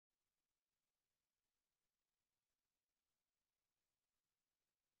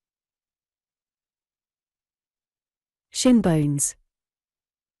Shin Bones.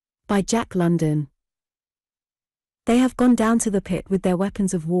 By Jack London. They have gone down to the pit with their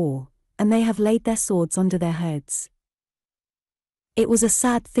weapons of war, and they have laid their swords under their heads. It was a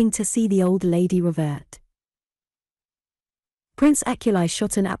sad thing to see the old lady revert. Prince Achilli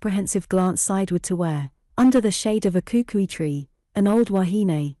shot an apprehensive glance sideward to where, under the shade of a kukui tree, an old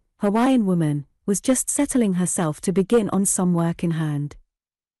wahine, Hawaiian woman, was just settling herself to begin on some work in hand.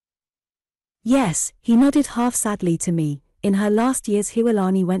 Yes, he nodded half sadly to me. In her last years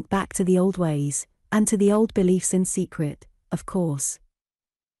Hiwalani went back to the old ways, and to the old beliefs in secret, of course.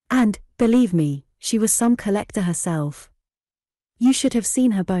 And, believe me, she was some collector herself. You should have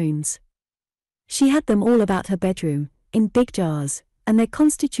seen her bones. She had them all about her bedroom, in big jars, and they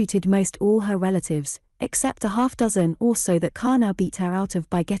constituted most all her relatives, except a half-dozen or so that Kana beat her out of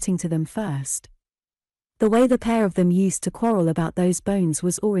by getting to them first. The way the pair of them used to quarrel about those bones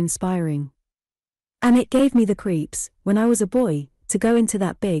was awe-inspiring. And it gave me the creeps, when I was a boy, to go into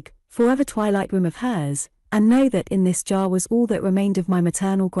that big, forever twilight room of hers, and know that in this jar was all that remained of my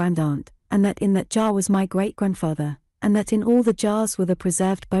maternal grandaunt, and that in that jar was my great-grandfather, and that in all the jars were the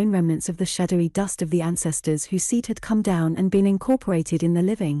preserved bone remnants of the shadowy dust of the ancestors whose seed had come down and been incorporated in the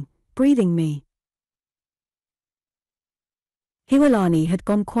living, breathing me. Hiwalani had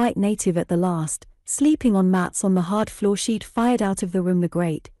gone quite native at the last, sleeping on mats on the hard floor. She'd fired out of the room the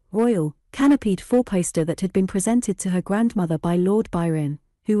great, royal, canopied four-poster that had been presented to her grandmother by Lord Byron,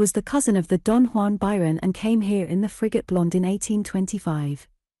 who was the cousin of the Don Juan Byron and came here in the frigate Blonde in 1825.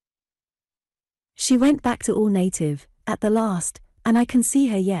 She went back to all native, at the last, and I can see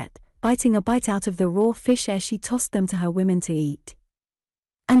her yet, biting a bite out of the raw fish ere she tossed them to her women to eat.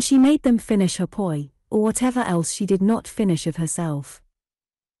 And she made them finish her poi, or whatever else she did not finish of herself.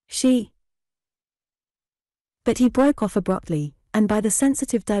 But he broke off abruptly, and by the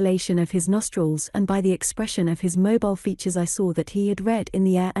sensitive dilation of his nostrils and by the expression of his mobile features I saw that he had read in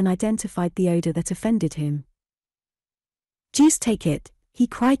the air and identified the odor that offended him. "Deuce take it," he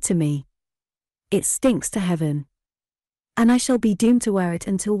cried to me. "It stinks to heaven. And I shall be doomed to wear it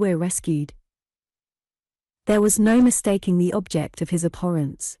until we're rescued." There was no mistaking the object of his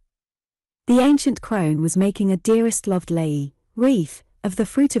abhorrence. The ancient crone was making a dearest loved lei, wreath, of the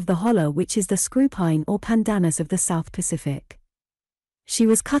fruit of the holler, which is the screw pine or pandanus of the South Pacific. She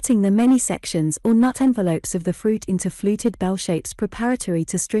was cutting the many sections or nut envelopes of the fruit into fluted bell shapes preparatory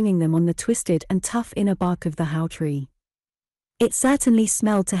to stringing them on the twisted and tough inner bark of the hau tree. It certainly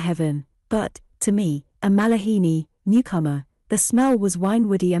smelled to heaven, but, to me, a Malahini newcomer, the smell was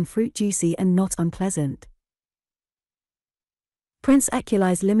wine-woody and fruit-juicy and not unpleasant. Prince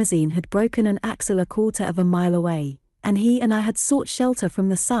Achilli's limousine had broken an axle a quarter of a mile away, and he and I had sought shelter from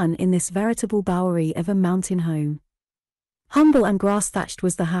the sun in this veritable bowery of a mountain home. Humble and grass-thatched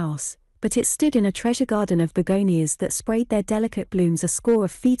was the house, but it stood in a treasure garden of begonias that sprayed their delicate blooms a score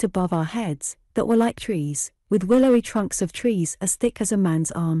of feet above our heads, that were like trees, with willowy trunks of trees as thick as a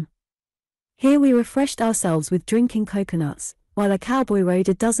man's arm. Here we refreshed ourselves with drinking coconuts, while a cowboy rode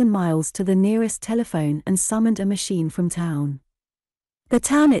a dozen miles to the nearest telephone and summoned a machine from town. The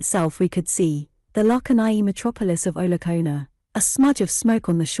town itself we could see, the Lakanai metropolis of Olakona, a smudge of smoke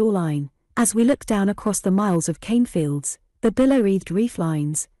on the shoreline, as we looked down across the miles of cane fields, the billow-wreathed reef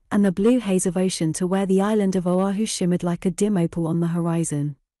lines, and the blue haze of ocean to where the island of Oahu shimmered like a dim opal on the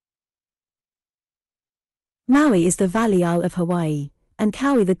horizon. Maui is the Valley Isle of Hawaii, and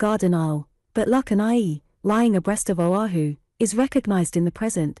Kauai the Garden Isle, but Lakanai, lying abreast of Oahu, is recognized in the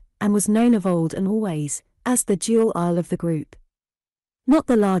present, and was known of old and always, as the jewel isle of the group. Not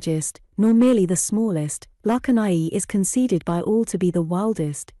the largest, nor merely the smallest, Lakanai is conceded by all to be the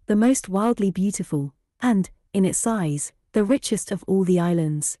wildest, the most wildly beautiful, and, in its size, the richest of all the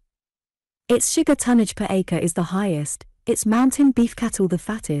islands. Its sugar tonnage per acre is the highest, its mountain beef cattle the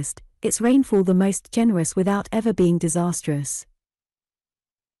fattest, its rainfall the most generous without ever being disastrous.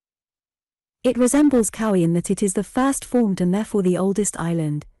 It resembles Kauai in that it is the first formed and therefore the oldest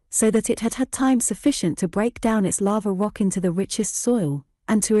island, so that it had had time sufficient to break down its lava rock into the richest soil,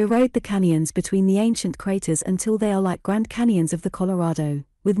 and to erode the canyons between the ancient craters until they are like Grand Canyons of the Colorado,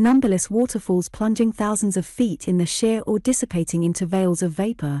 with numberless waterfalls plunging thousands of feet in the sheer or dissipating into veils of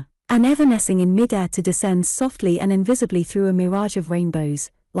vapor, and evanescing in mid-air to descend softly and invisibly through a mirage of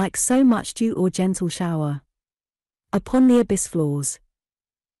rainbows, like so much dew or gentle shower, upon the abyss floors.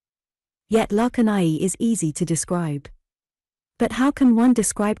 Yet Lakanai is easy to describe. But how can one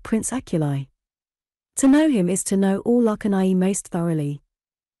describe Prince Achilli? To know him is to know all Lakanai most thoroughly.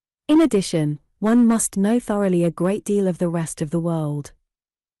 In addition, one must know thoroughly a great deal of the rest of the world.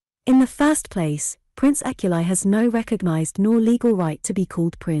 In the first place, Prince Achilli has no recognized nor legal right to be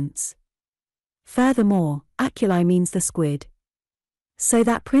called prince. Furthermore, Aculi means the squid. So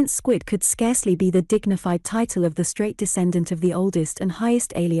that Prince Squid could scarcely be the dignified title of the straight descendant of the oldest and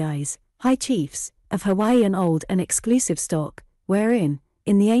highest Aliis, high chiefs, of Hawaii, an old and exclusive stock, wherein,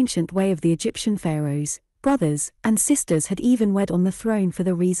 in the ancient way of the Egyptian pharaohs, brothers and sisters had even wed on the throne for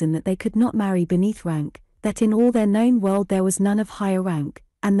the reason that they could not marry beneath rank, that in all their known world there was none of higher rank,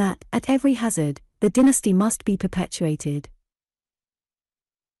 and that, at every hazard, the dynasty must be perpetuated.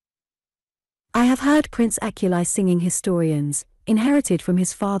 I have heard Prince Aculi singing historians, inherited from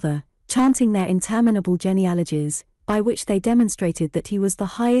his father, chanting their interminable genealogies, by which they demonstrated that he was the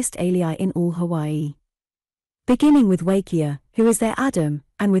highest Alii in all Hawaii. Beginning with Wakia, who is their Adam,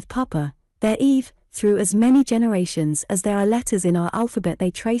 and with Papa, their Eve, through as many generations as there are letters in our alphabet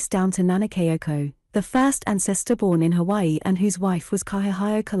they trace down to Nanakeoko, the first ancestor born in Hawaii and whose wife was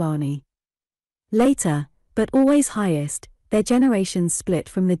Kahehaokalani. Later, but always highest, their generations split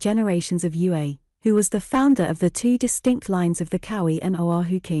from the generations of Ue, who was the founder of the two distinct lines of the Kauai and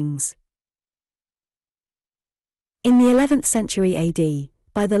Oahu kings. In the 11th century AD,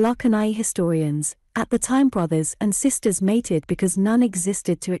 by the Lakanai historians, at the time brothers and sisters mated because none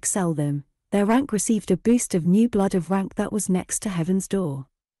existed to excel them, their rank received a boost of new blood of rank that was next to heaven's door.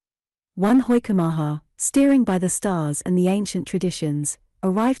 One Hoikamaha, steering by the stars and the ancient traditions,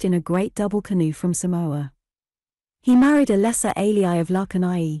 arrived in a great double canoe from Samoa. He married a lesser Alii of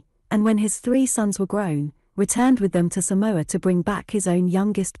Lakanai, and when his 3 sons were grown, returned with them to Samoa to bring back his own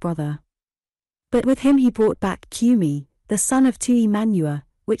youngest brother. But with him he brought back Kumi, the son of Tui Manua,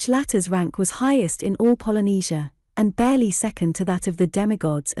 which latter's rank was highest in all Polynesia, and barely second to that of the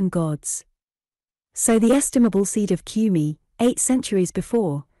demigods and gods. So the estimable seed of Kumi, 8 centuries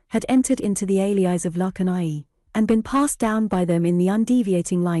before, had entered into the Aliis of Lakanai, and been passed down by them in the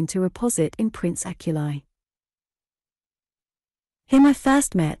undeviating line to reposit in Prince Aculi. Him I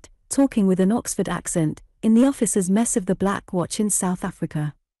first met, talking with an Oxford accent, in the officers' mess of the Black Watch in South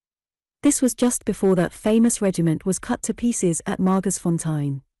Africa. This was just before that famous regiment was cut to pieces at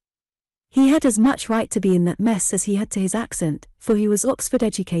Margersfontein. He had as much right to be in that mess as he had to his accent, for he was Oxford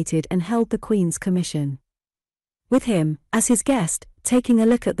educated and held the Queen's commission. With him, as his guest, taking a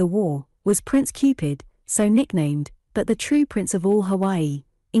look at the war, was Prince Cupid, so nicknamed, but the true prince of all Hawaii,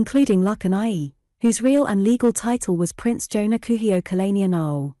 including Lakanai, whose real and legal title was Prince Jonah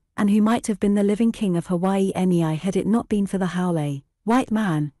Kuhio-Kalanianao, and who might have been the living king of Hawaii Nei had it not been for the Haole, white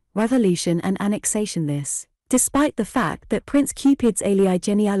man, revolution and annexation. This, despite the fact that Prince Cupid's Alii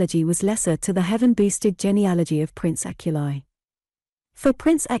genealogy was lesser to the heaven-boosted genealogy of Prince Aculi. For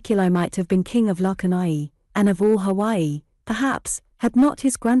Prince Aculi might have been king of Lakanai, and of all Hawaii, perhaps, had not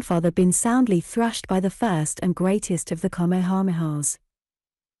his grandfather been soundly thrashed by the first and greatest of the Kamehamehas.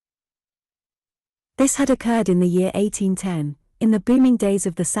 This had occurred in the year 1810, in the booming days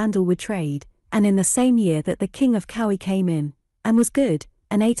of the sandalwood trade, and in the same year that the king of Kauai came in, and was good,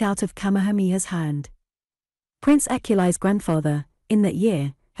 and ate out of Kamehameha's hand. Prince Aculi's grandfather, in that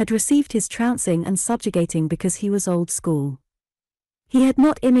year, had received his trouncing and subjugating because he was old school. He had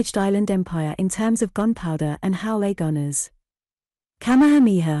not imaged island empire in terms of gunpowder and Haole gunners.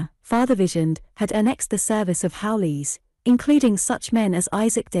 Kamehameha, father-visioned, had annexed the service of Haoles, including such men as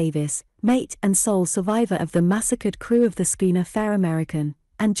Isaac Davis, mate and sole survivor of the massacred crew of the schooner Fair American,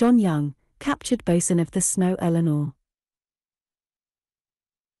 and John Young, captured boatswain of the Snow Eleanor.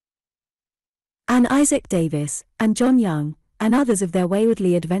 And Isaac Davis, and John Young, and others of their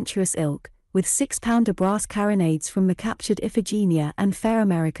waywardly adventurous ilk, with 6-pounder brass carronades from the captured Iphigenia and Fair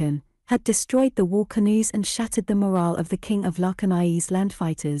American, had destroyed the war canoes and shattered the morale of the king of Lakanai's land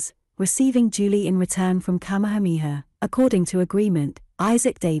fighters, receiving duly in return from Kamehameha, according to agreement,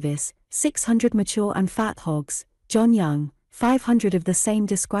 Isaac Davis, 600 mature and fat hogs, John Young, 500 of the same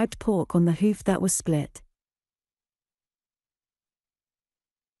described pork on the hoof that was split.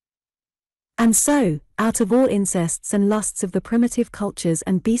 And so, out of all incests and lusts of the primitive cultures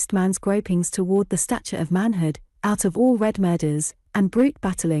and beast-man's gropings toward the stature of manhood, out of all red murders, and brute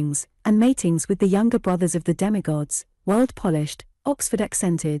battlings, and matings with the younger brothers of the demigods, world-polished,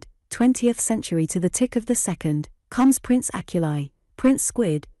 Oxford-accented, 20th century to the tick of the second, comes Prince Aculi, Prince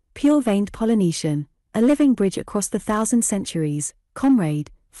Squid, pure-veined Polynesian, a living bridge across the 1,000 centuries, comrade,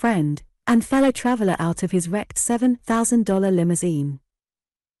 friend, and fellow-traveler out of his wrecked $7,000 limousine.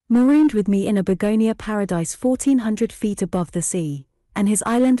 Marooned with me in a begonia paradise 1,400 feet above the sea, and his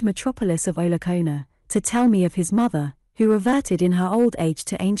island metropolis of Olokona, to tell me of his mother, who reverted in her old age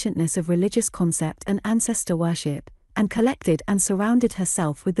to ancientness of religious concept and ancestor worship, and collected and surrounded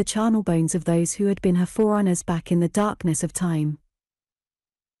herself with the charnel bones of those who had been her forerunners back in the darkness of time.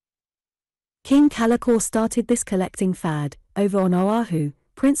 King Kalakaua started this collecting fad, over on Oahu,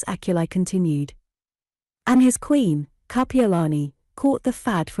 Prince Akulai continued. And his queen, Kapiolani, caught the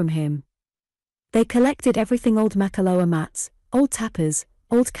fad from him. They collected everything: old Makaloa mats, old tappers,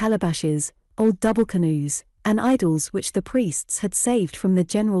 old calabashes, old double canoes, and idols which the priests had saved from the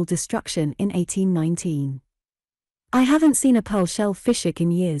general destruction in 1819. I haven't seen a pearl shell fishhook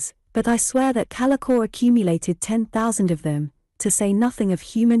in years, but I swear that Kalakor accumulated 10,000 of them, to say nothing of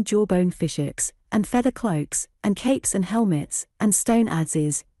human jawbone fishhooks, and feather cloaks, and capes and helmets, and stone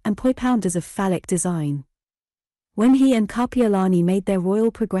adzes, and pounders of phallic design. When he and Kapiolani made their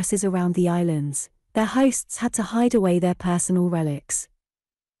royal progresses around the islands, their hosts had to hide away their personal relics.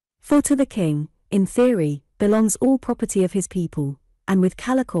 For to the king, in theory, belongs all property of his people, and with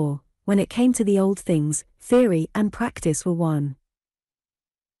Kalakor, when it came to the old things, theory and practice were one.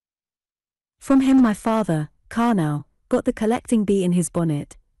 From him my father, Karnau, got the collecting bee in his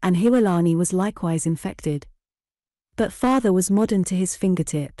bonnet, and Hiwalani was likewise infected. But father was modern to his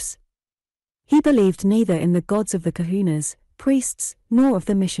fingertips. He believed neither in the gods of the kahunas, priests, nor of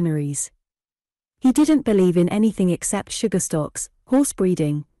the missionaries. He didn't believe in anything except sugar stocks, horse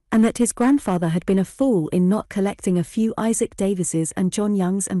breeding, and that his grandfather had been a fool in not collecting a few Isaac Davises and John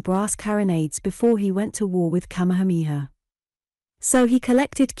Youngs and brass carronades before he went to war with Kamehameha. So he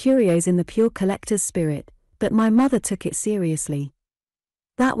collected curios in the pure collector's spirit, but my mother took it seriously.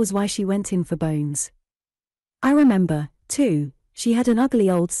 That was why she went in for bones. I remember, too, she had an ugly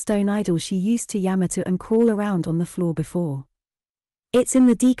old stone idol she used to Yamato and crawl around on the floor before. It's in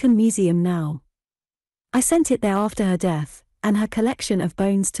the Deacon Museum now. I sent it there after her death, and her collection of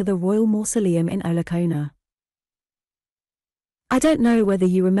bones to the Royal Mausoleum in Olakona. I don't know whether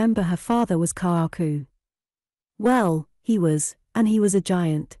you remember her father was Ka'aku. Well, he was, and he was a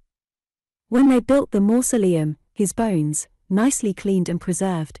giant. When they built the mausoleum, his bones, nicely cleaned and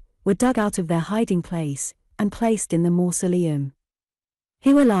preserved, were dug out of their hiding place, and placed in the mausoleum.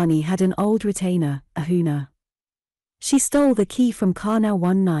 Hiwalani had an old retainer, a huna. She stole the key from Karnau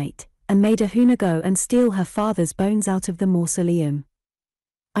one night, and made a huna go and steal her father's bones out of the mausoleum.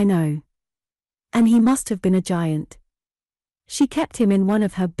 I know. And he must have been a giant. She kept him in one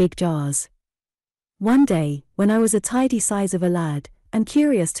of her big jars. One day, when I was a tidy size of a lad, and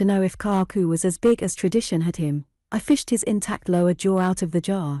curious to know if Ka'aku was as big as tradition had him, I fished his intact lower jaw out of the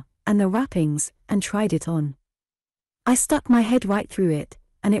jar, and the wrappings, and tried it on. I stuck my head right through it,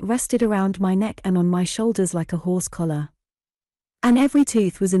 and it rested around my neck and on my shoulders like a horse collar. And every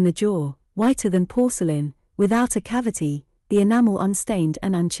tooth was in the jaw, whiter than porcelain, without a cavity, the enamel unstained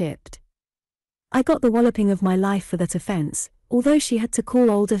and unchipped. I got the walloping of my life for that offense, although she had to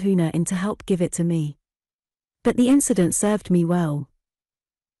call old Ahuna in to help give it to me. But the incident served me well.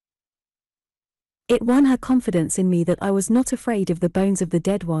 It won her confidence in me that I was not afraid of the bones of the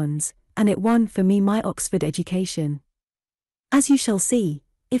dead ones, and it won for me my Oxford education. As you shall see,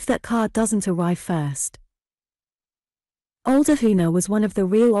 if that card doesn't arrive first. Old Ahuna was one of the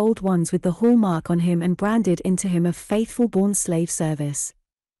real old ones with the hallmark on him and branded into him of faithful born slave service.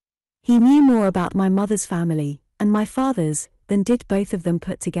 He knew more about my mother's family, and my father's, than did both of them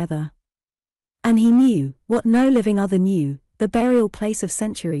put together. And he knew, what no living other knew, the burial place of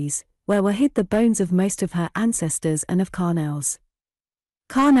centuries, where were hid the bones of most of her ancestors and of Karnau's.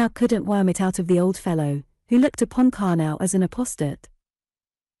 Karnau couldn't worm it out of the old fellow, who looked upon Karnau as an apostate.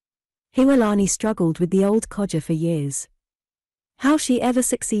 Hiwalani struggled with the old codger for years. How she ever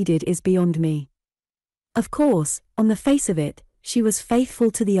succeeded is beyond me. Of course, on the face of it, she was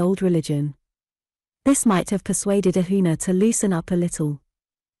faithful to the old religion. This might have persuaded Ahuna to loosen up a little.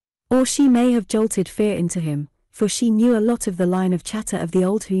 Or she may have jolted fear into him, for she knew a lot of the line of chatter of the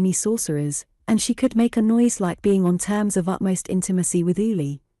old Huni sorcerers, and she could make a noise like being on terms of utmost intimacy with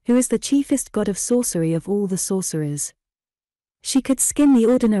Uli, who is the chiefest god of sorcery of all the sorcerers. She could skin the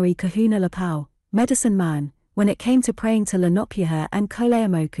ordinary kahuna lapau, medicine man, when it came to praying to Lenopiaha and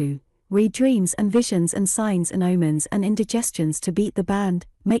Koleamoku, read dreams and visions and signs and omens and indigestions to beat the band,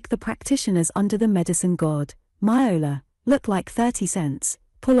 make the practitioners under the medicine god, Maiola, look like 30 cents,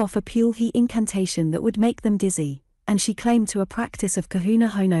 pull off a pulhi incantation that would make them dizzy, and she claimed to a practice of kahuna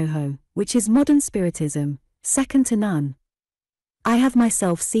honoho, which is modern spiritism, second to none. I have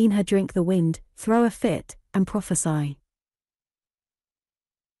myself seen her drink the wind, throw a fit, and prophesy.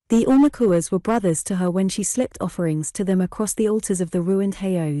 The Ormakuas were brothers to her when she slipped offerings to them across the altars of the ruined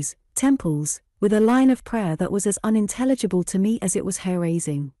Heios, temples, with a line of prayer that was as unintelligible to me as it was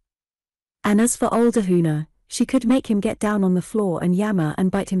hair-raising. And as for old Ahuna, she could make him get down on the floor and yammer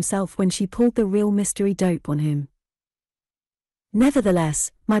and bite himself when she pulled the real mystery dope on him.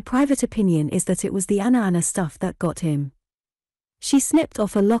 Nevertheless, my private opinion is that it was the ana stuff that got him. She snipped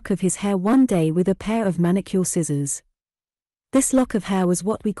off a lock of his hair one day with a pair of manicure scissors. This lock of hair was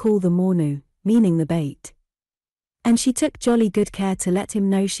what we call the mornu, meaning the bait. And she took jolly good care to let him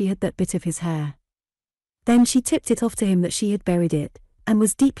know she had that bit of his hair. Then she tipped it off to him that she had buried it, and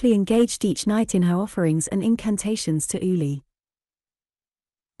was deeply engaged each night in her offerings and incantations to Uli.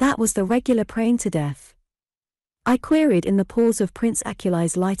 That was the regular praying to death? I queried in the pause of Prince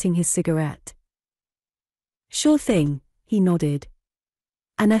Akulai's lighting his cigarette. Sure thing, he nodded.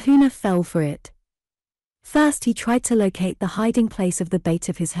 And Ahuna fell for it. First he tried to locate the hiding place of the bait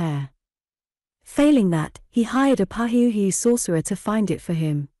of his hair. Failing that, he hired a Pahiuhiu sorcerer to find it for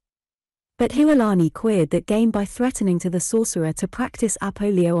him. But Huilani queered that game by threatening to the sorcerer to practice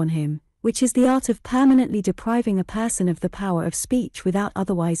apolio on him, which is the art of permanently depriving a person of the power of speech without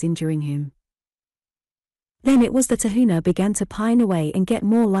otherwise injuring him. Then it was that Ahuna began to pine away and get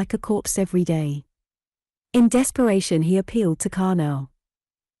more like a corpse every day. In desperation he appealed to Karnal.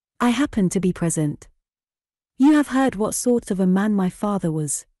 I happened to be present. You have heard what sort of a man my father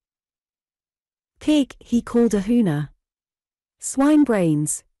was. Pig, he called Ahuna. Swine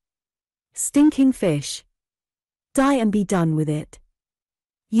brains. Stinking fish. Die and be done with it.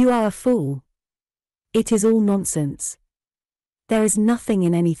 You are a fool. It is all nonsense. There is nothing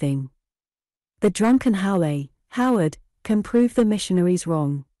in anything. The drunken Howard, can prove the missionaries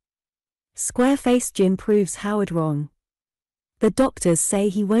wrong. Square-faced Jin proves Howard wrong. The doctors say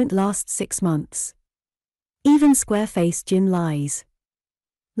he won't last 6 months. Even square-faced Jin lies.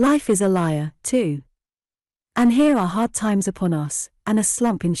 Life is a liar, too. And here are hard times upon us, and a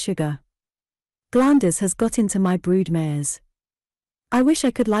slump in sugar. Glanders has got into my brood mares. I wish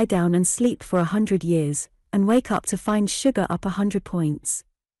I could lie down and sleep for 100 years, and wake up to find sugar up 100 points.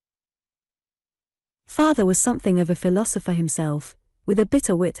 Father was something of a philosopher himself, with a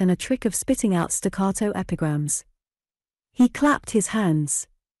bitter wit and a trick of spitting out staccato epigrams. He clapped his hands.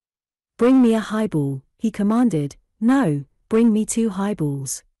 Bring me a highball, he commanded. No, bring me 2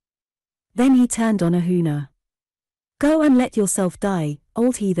 highballs. Then he turned on Ahuna. Go and let yourself die,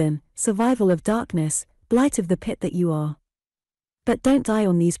 old heathen, survival of darkness, blight of the pit that you are. But don't die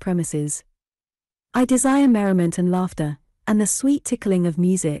on these premises. I desire merriment and laughter, and the sweet tickling of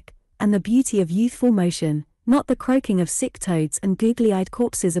music, and the beauty of youthful motion, not the croaking of sick toads and googly-eyed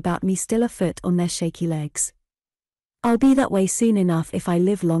corpses about me still afoot on their shaky legs. I'll be that way soon enough if I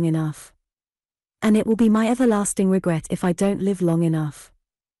live long enough. And it will be my everlasting regret if I don't live long enough.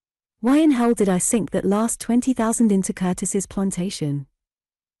 Why in hell did I sink that last 20,000 into Curtis's plantation?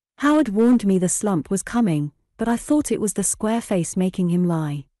 Howard warned me the slump was coming, but I thought it was the square face making him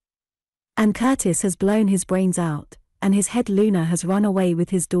lie. And Curtis has blown his brains out, and his head Luna has run away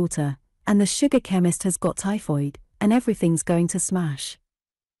with his daughter, and the sugar chemist has got typhoid, and everything's going to smash.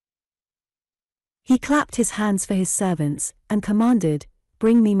 He clapped his hands for his servants, and commanded,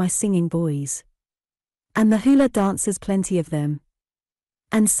 bring me my singing boys. And the hula dancers, plenty of them.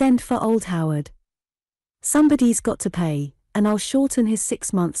 And send for old Howard. Somebody's got to pay, and I'll shorten his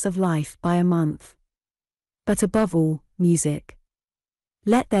 6 months of life by a month. But above all, music.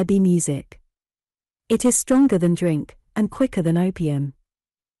 Let there be music. It is stronger than drink, and quicker than opium.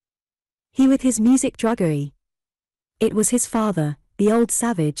 He with his music druggery. It was his father, the old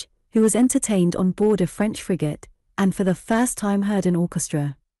savage, who was entertained on board a French frigate, and for the first time heard an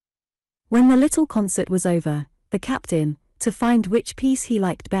orchestra. When the little concert was over, the captain, to find which piece he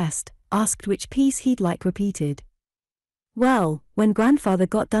liked best, asked which piece he'd like repeated. Well, when grandfather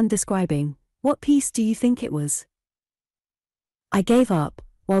got done describing, what piece do you think it was? I gave up,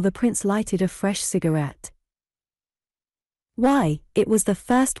 while the prince lighted a fresh cigarette. Why, it was the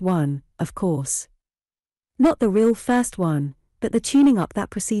first one, of course. Not the real first one, but the tuning up that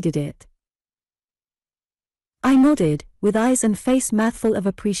preceded it. I nodded, with eyes and face mirthful of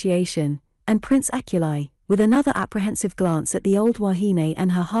appreciation, and Prince Akulai, with another apprehensive glance at the old Wahine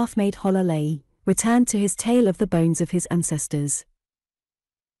and her half-made Holalei, returned to his tale of the bones of his ancestors.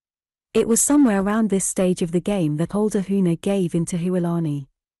 It was somewhere around this stage of the game that old Ahuna gave in to Huilani.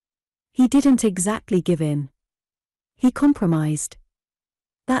 He didn't exactly give in. He compromised.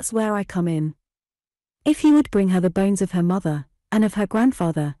 That's where I come in. If he would bring her the bones of her mother, and of her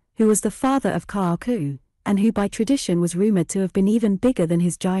grandfather, who was the father of Ka'aku, and who by tradition was rumored to have been even bigger than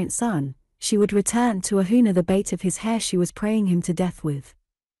his giant son, she would return to Ahuna the bait of his hair she was praying him to death with.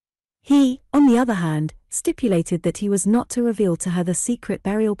 He, on the other hand, stipulated that he was not to reveal to her the secret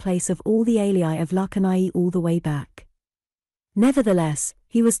burial place of all the alii of Lakanai all the way back. Nevertheless,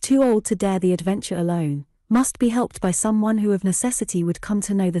 he was too old to dare the adventure alone, must be helped by someone who of necessity would come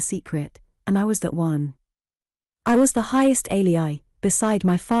to know the secret, and I was that one. I was the highest alii, beside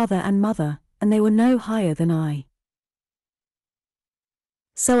my father and mother, and they were no higher than I.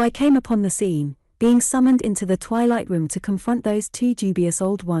 So I came upon the scene, being summoned into the twilight room to confront those two dubious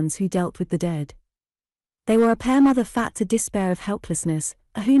old ones who dealt with the dead. They were a pair, mother fat to despair of helplessness,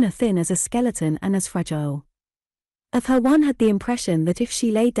 Ahuna thin as a skeleton and as fragile. Of her one had the impression that if she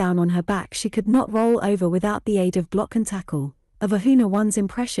lay down on her back she could not roll over without the aid of block and tackle. Of Ahuna one's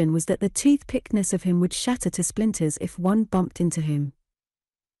impression was that the toothpickness of him would shatter to splinters if one bumped into him.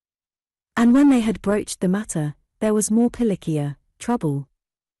 And when they had broached the matter, there was more Pilikia, trouble.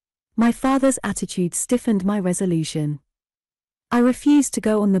 My father's attitude stiffened my resolution. I refused to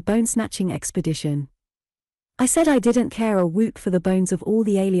go on the bone-snatching expedition. I said I didn't care a whoop for the bones of all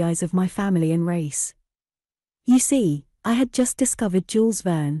the allies of my family and race. You see, I had just discovered Jules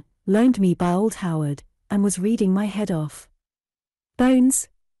Verne, loaned me by old Howard, and was reading my head off. Bones?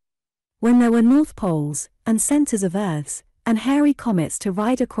 When there were North Poles, and centers of Earths, and hairy comets to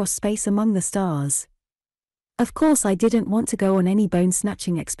ride across space among the stars. Of course I didn't want to go on any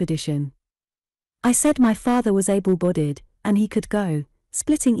bone-snatching expedition. I said my father was able-bodied, and he could go,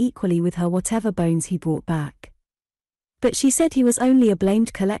 splitting equally with her whatever bones he brought back. But she said he was only a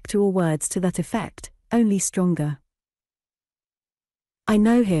blamed collector, or words to that effect, only stronger. I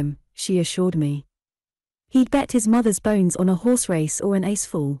know him, she assured me. He'd bet his mother's bones on a horse race or an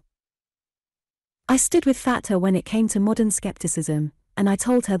aceful. I stood with her when it came to modern skepticism, and I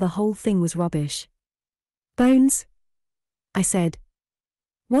told her the whole thing was rubbish. Bones? I said.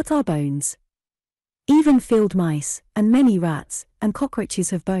 What are bones? Even field mice, and many rats, and cockroaches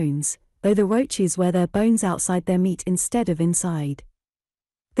have bones, though the roaches wear their bones outside their meat instead of inside.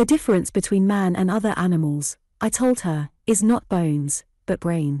 The difference between man and other animals, I told her, is not bones, but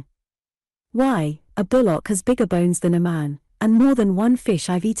brain. Why, a bullock has bigger bones than a man, and more than one fish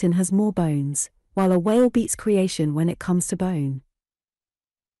I've eaten has more bones, while a whale beats creation when it comes to bone.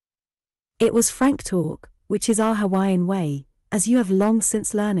 It was frank talk, which is our Hawaiian way, as you have long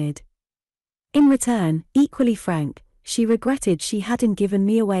since learned. In return, equally frank, she regretted she hadn't given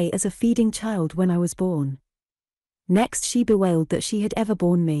me away as a feeding child when I was born. Next she bewailed that she had ever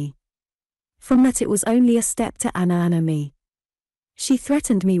borne me. From that it was only a step to Ana me. She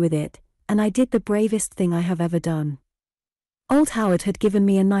threatened me with it, and I did the bravest thing I have ever done. Old Howard had given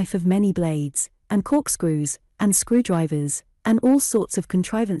me a knife of many blades, and corkscrews, and screwdrivers, and all sorts of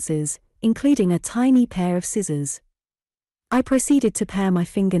contrivances, including a tiny pair of scissors. I proceeded to pare my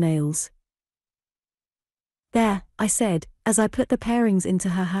fingernails. There, I said, as I put the parings into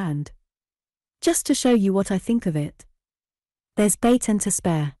her hand. Just to show you what I think of it. There's bait and to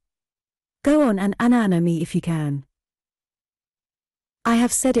spare. Go on and ana me if you can. I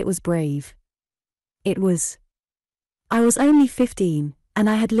have said it was brave. It was. I was only 15, and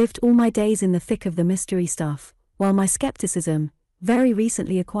I had lived all my days in the thick of the mystery stuff, while my skepticism, very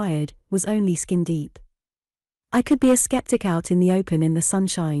recently acquired, was only skin deep. I could be a skeptic out in the open in the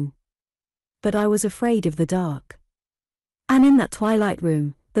sunshine. But I was afraid of the dark. And in that twilight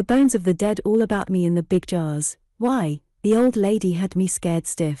room, the bones of the dead all about me in the big jars, why, the old lady had me scared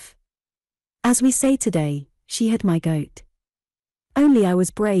stiff. As we say today, she had my goat. Only I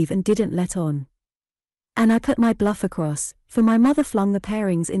was brave and didn't let on. And I put my bluff across, for my mother flung the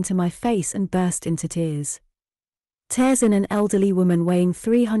parings into my face and burst into tears. Tears in an elderly woman weighing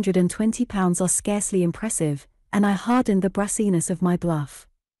 320 pounds are scarcely impressive, and I hardened the brassiness of my bluff.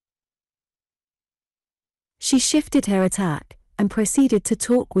 She shifted her attack, and proceeded to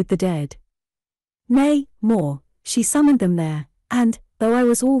talk with the dead. Nay, more, she summoned them there, and, though I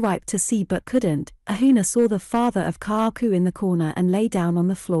was all ripe to see but couldn't, Ahuna saw the father of Kaaku in the corner and lay down on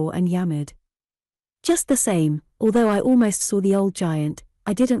the floor and yammered. Just the same, although I almost saw the old giant,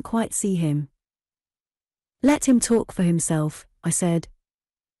 I didn't quite see him. Let him talk for himself, I said.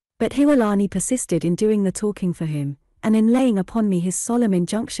 But Hiwalani persisted in doing the talking for him, and in laying upon me his solemn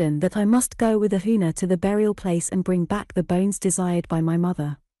injunction that I must go with Ahuna to the burial place and bring back the bones desired by my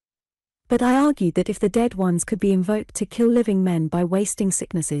mother. But I argued that if the dead ones could be invoked to kill living men by wasting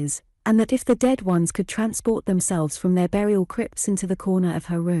sicknesses, and that if the dead ones could transport themselves from their burial crypts into the corner of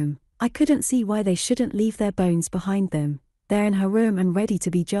her room, I couldn't see why they shouldn't leave their bones behind them, there in her room and ready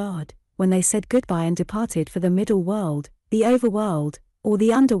to be jarred, when they said goodbye and departed for the middle world, the overworld, or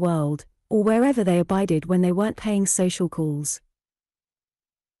the underworld, or wherever they abided when they weren't paying social calls.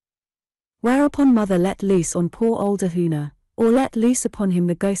 Whereupon mother let loose on poor old Ahuna, or let loose upon him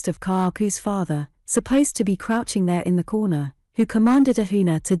the ghost of Kaaku's father, supposed to be crouching there in the corner, who commanded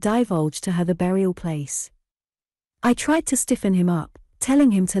Ahuna to divulge to her the burial place. I tried to stiffen him up,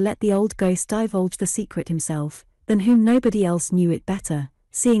 telling him to let the old ghost divulge the secret himself, than whom nobody else knew it better,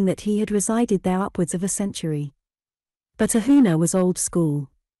 seeing that he had resided there upwards of a century. But Ahuna was old school.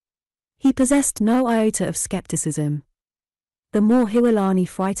 He possessed no iota of skepticism. The more Hiwalani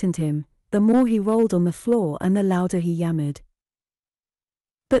frightened him, the more he rolled on the floor and the louder he yammered.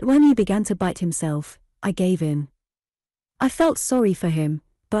 But when he began to bite himself, I gave in. I felt sorry for him,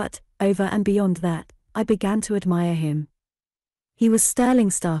 but, over and beyond that, I began to admire him. He was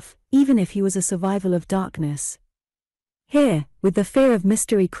sterling stuff, even if he was a survival of darkness. Here, with the fear of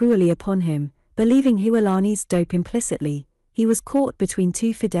mystery cruelly upon him, believing Hiwalani's dope implicitly, he was caught between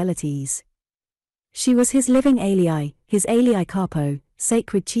two fidelities. She was his living alii, his alii capo,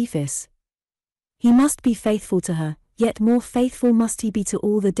 sacred chiefess. He must be faithful to her, yet more faithful must he be to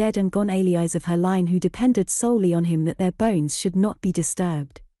all the dead and gone aliis of her line who depended solely on him that their bones should not be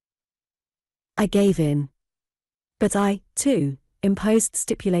disturbed. I gave in. But I, too, imposed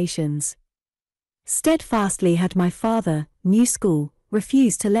stipulations. Steadfastly had my father, New School,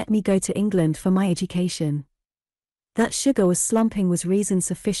 refused to let me go to England for my education. That sugar was slumping was reason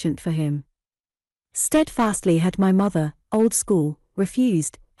sufficient for him. Steadfastly had my mother, Old School,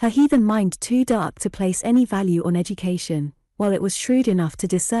 refused, her heathen mind too dark to place any value on education, while it was shrewd enough to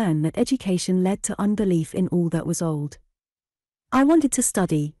discern that education led to unbelief in all that was old. I wanted to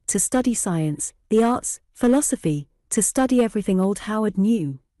study science, the arts, philosophy, to study everything old Howard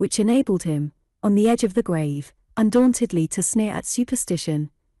knew, which enabled him, on the edge of the grave, undauntedly to sneer at superstition,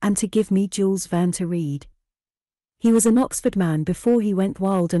 and to give me Jules Verne to read. He was an Oxford man before he went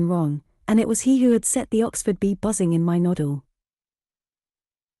wild and wrong, and it was he who had set the Oxford bee buzzing in my noddle.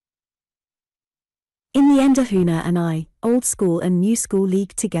 In the end Ahuna and I, Old School and New School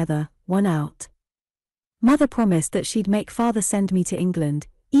leagued together, one out. Mother promised that she'd make father send me to England,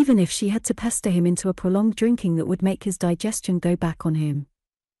 even if she had to pester him into a prolonged drinking that would make his digestion go back on him.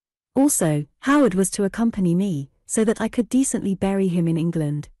 Also, Howard was to accompany me, so that I could decently bury him in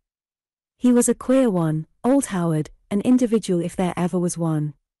England. He was a queer one, old Howard, an individual if there ever was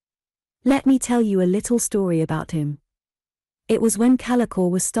one. Let me tell you a little story about him. It was when Callacor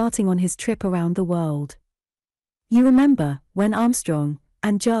was starting on his trip around the world. You remember, when Armstrong,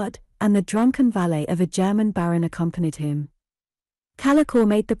 and Judd, and the drunken valet of a German baron accompanied him. Callacor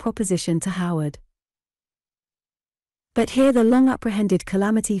made the proposition to Howard. But here the long-apprehended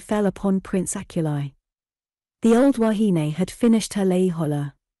calamity fell upon Prince Aculi. The old Wahine had finished her lei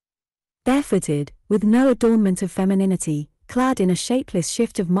hola. Barefooted, with no adornment of femininity, clad in a shapeless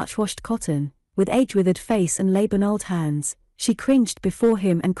shift of much-washed cotton, with age-withered face and labour-gnarled hands, she cringed before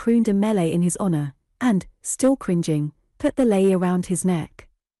him and crooned a melee in his honour, and, still cringing, put the lei around his neck.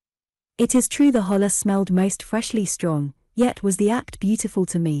 It is true the hola smelled most freshly strong, yet was the act beautiful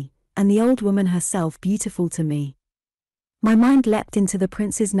to me, and the old woman herself beautiful to me. My mind leapt into the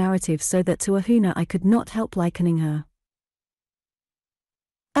prince's narrative so that to Ahuna I could not help likening her.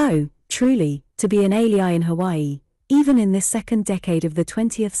 Oh, truly, to be an alii in Hawaii, even in this second decade of the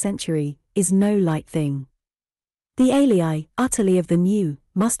 20th century, is no light thing. The alii, utterly of the new,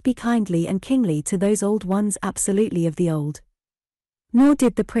 must be kindly and kingly to those old ones absolutely of the old. Nor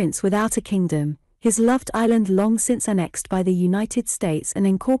did the prince without a kingdom, his loved island long since annexed by the United States and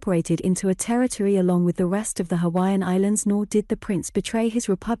incorporated into a territory along with the rest of the Hawaiian Islands, nor did the prince betray his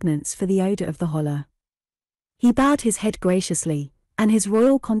repugnance for the odor of the hola. He bowed his head graciously, and his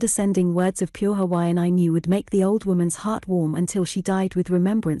royal condescending words of pure Hawaiian I knew would make the old woman's heart warm until she died with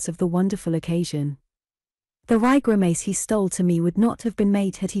remembrance of the wonderful occasion. The wry grimace he stole to me would not have been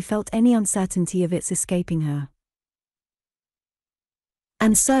made had he felt any uncertainty of its escaping her.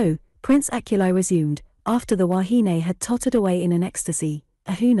 And so, Prince Aculi resumed, after the Wahine had tottered away in an ecstasy,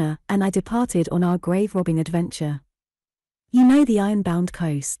 Ahuna and I departed on our grave-robbing adventure. You know the iron-bound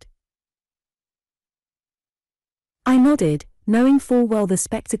coast. I nodded, knowing full well the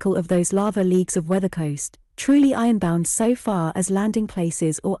spectacle of those lava leagues of weather coast, truly iron-bound so far as landing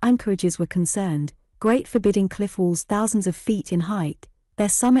places or anchorages were concerned, great forbidding cliff walls thousands of feet in height, their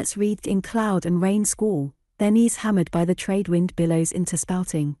summits wreathed in cloud and rain squall, their knees hammered by the trade wind billows into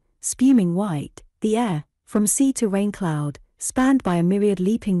spouting, spuming white, the air, from sea to rain cloud, spanned by a myriad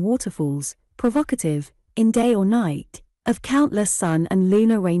leaping waterfalls, provocative, in day or night, of countless sun and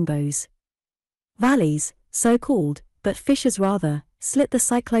lunar rainbows. Valleys, so called, but fissures rather, slit the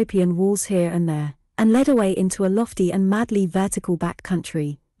cyclopean walls here and there, and led away into a lofty and madly vertical back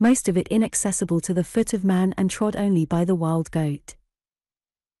country, most of it inaccessible to the foot of man and trod only by the wild goat.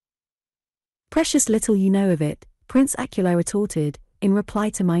 Precious little you know of it, Prince Aculi retorted, in reply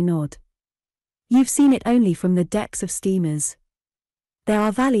to my nod. You've seen it only from the decks of steamers. There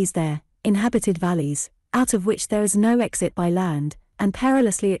are valleys there, inhabited valleys, out of which there is no exit by land, and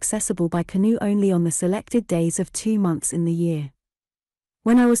perilously accessible by canoe only on the selected days of 2 months in the year.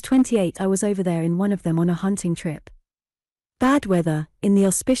 When I was 28 I was over there in one of them on a hunting trip. Bad weather, in the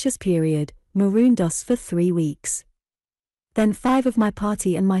auspicious period, marooned us for 3 weeks. Then 5 of my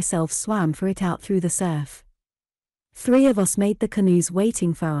party and myself swam for it out through the surf. 3 of us made the canoes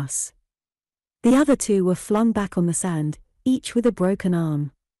waiting for us. The other 2 were flung back on the sand, each with a broken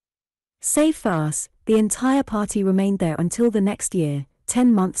arm. Save for us, the entire party remained there until the next year,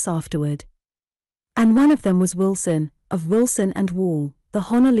 10 months afterward. And one of them was Wilson, of Wilson and Wall, the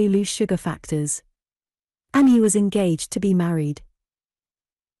Honolulu sugar factors. And he was engaged to be married.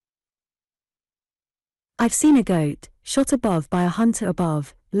 I've seen a goat, shot above by a hunter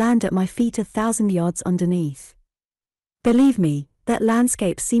above, land at my feet 1,000 yards underneath. Believe me, that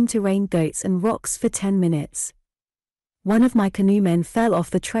landscape seemed to rain goats and rocks for 10 minutes. One of my canoemen fell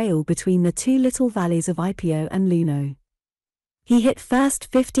off the trail between the 2 little valleys of Ipio and Luno. He hit first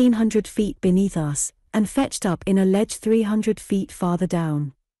 1,500 feet beneath us, and fetched up in a ledge 300 feet farther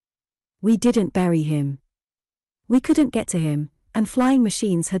down. We didn't bury him. We couldn't get to him, and flying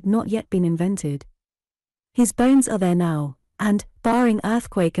machines had not yet been invented. His bones are there now, and, barring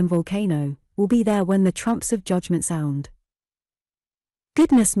earthquake and volcano, will be there when the trumps of judgment sound.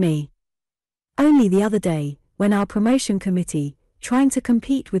 Goodness me! Only the other day, when our promotion committee, trying to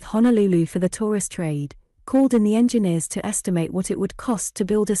compete with Honolulu for the tourist trade, called in the engineers to estimate what it would cost to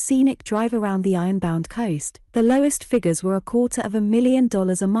build a scenic drive around the ironbound coast, the lowest figures were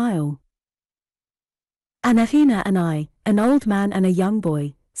 $250,000 a mile. Anahina and I, an old man and a young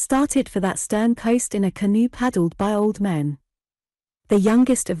boy, started for that stern coast in a canoe paddled by old men. The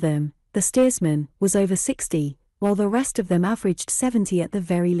youngest of them, the steersman, was over 60, while the rest of them averaged 70 at the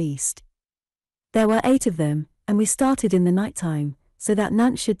very least. There were 8 of them, and we started in the nighttime, so that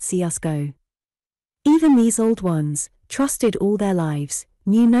none should see us go. Even these old ones, trusted all their lives,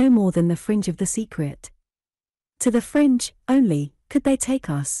 knew no more than the fringe of the secret. To the fringe, only, could they take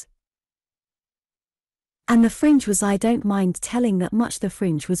us. And the fringe was, I don't mind telling that much, the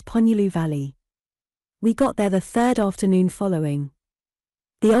fringe was Honolulu Valley. We got there the 3rd afternoon following.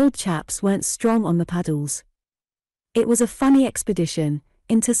 The old chaps weren't strong on the paddles. It was a funny expedition,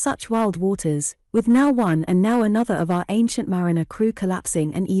 into such wild waters, with now one and now another of our ancient mariner crew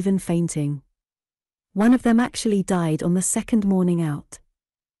collapsing and even fainting. One of them actually died on the 2nd morning out.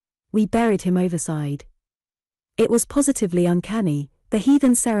 We buried him overside. It was positively uncanny, the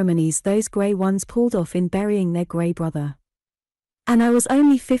heathen ceremonies those grey ones pulled off in burying their grey brother. And I was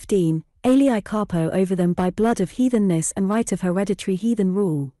only 15, alii capo over them by blood of heathenness and right of hereditary heathen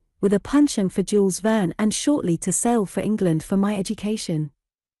rule, with a penchant for Jules Verne and shortly to sail for England for my education.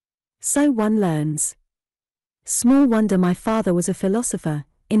 So one learns. Small wonder my father was a philosopher,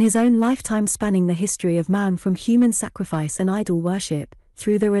 in his own lifetime spanning the history of man from human sacrifice and idol worship,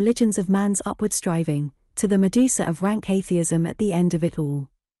 through the religions of man's upward striving, to the Medusa of rank atheism at the end of it all.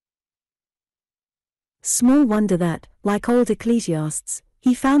 Small wonder that, like old Ecclesiastes,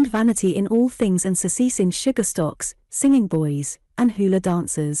 he found vanity in all things and surcease in sugar stocks, singing boys, and hula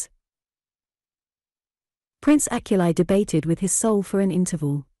dancers. Prince Aculi debated with his soul for an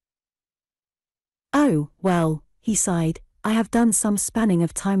interval. Oh, well, he sighed, I have done some spanning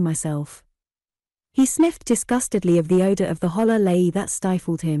of time myself. He sniffed disgustedly of the odor of the holler lay that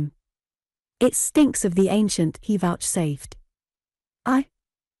stifled him. It stinks of the ancient, he vouchsafed. I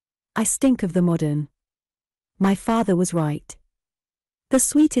stink of the modern. My father was right. The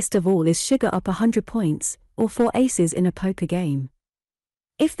sweetest of all is sugar up 100 points, or 4 aces in a poker game.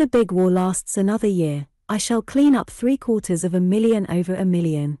 If the big war lasts another year, I shall clean up $750,000 over $1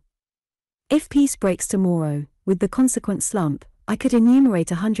 million. If peace breaks tomorrow, with the consequent slump, I could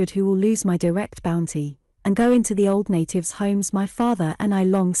enumerate 100 who will lose my direct bounty, and go into the old natives' homes my father and I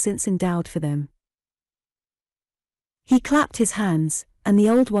long since endowed for them. He clapped his hands, and the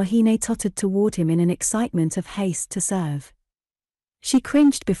old wahine tottered toward him in an excitement of haste to serve. She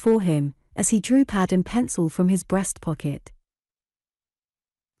cringed before him, as he drew pad and pencil from his breast pocket.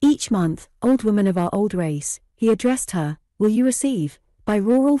 Each month, old woman of our old race, he addressed her, will you receive, by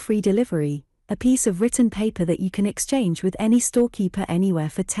rural free delivery, a piece of written paper that you can exchange with any storekeeper anywhere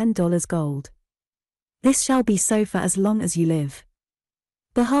for $10 gold. This shall be so for as long as you live.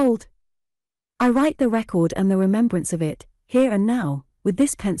 Behold! I write the record and the remembrance of it, here and now, with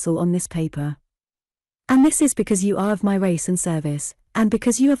this pencil on this paper. And this is because you are of my race and service, and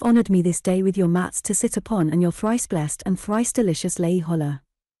because you have honored me this day with your mats to sit upon and your thrice blessed and thrice delicious lei hola.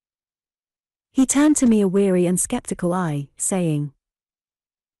 He turned to me a weary and skeptical eye, saying,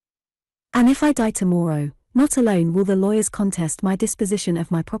 and if I die tomorrow, not alone will the lawyers contest my disposition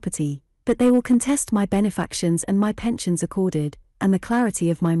of my property, but they will contest my benefactions and my pensions accorded, and the clarity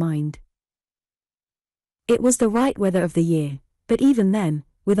of my mind. It was the right weather of the year, but even then,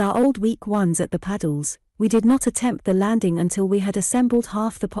 with our old weak ones at the paddles, we did not attempt the landing until we had assembled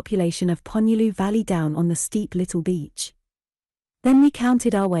half the population of Honolulu Valley down on the steep little beach. Then we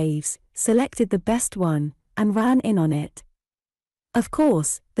counted our waves, selected the best one, and ran in on it. Of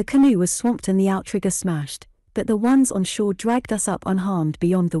course, the canoe was swamped and the outrigger smashed, but the ones on shore dragged us up unharmed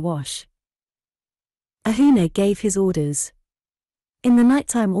beyond the wash. Ahuna gave his orders. In the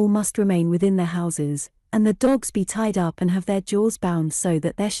nighttime all must remain within their houses, and the dogs be tied up and have their jaws bound so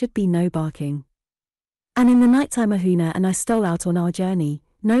that there should be no barking. And in the nighttime Ahuna and I stole out on our journey,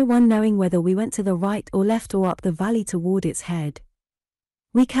 no one knowing whether we went to the right or left or up the valley toward its head.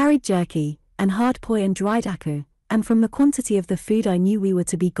 We carried jerky, and hard poi and dried aku, and from the quantity of the food I knew we were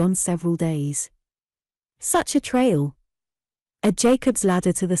to be gone several days. Such a trail! A Jacob's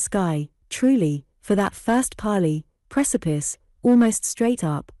ladder to the sky, truly, for that first pali, precipice, almost straight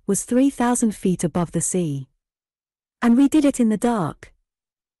up, was 3,000 feet above the sea. And we did it in the dark.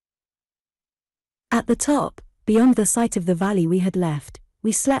 At the top, beyond the sight of the valley we had left,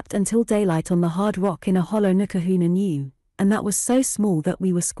 we slept until daylight on the hard rock in a hollow nook Ahuna knew, and that was so small that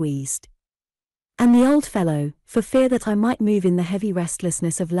we were squeezed. And the old fellow, for fear that I might move in the heavy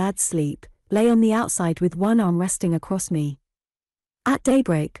restlessness of lad's sleep, lay on the outside with one arm resting across me. At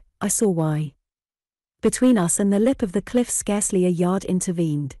daybreak, I saw why. Between us and the lip of the cliff scarcely a yard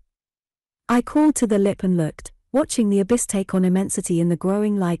intervened. I crawled to the lip and looked, watching the abyss take on immensity in the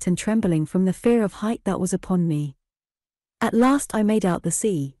growing light and trembling from the fear of height that was upon me. At last I made out the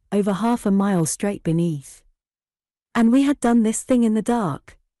sea, over 1/2 a mile straight beneath. And we had done this thing in the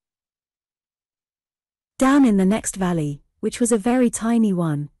dark. Down in the next valley, which was a very tiny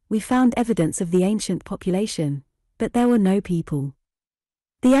one, we found evidence of the ancient population, but there were no people.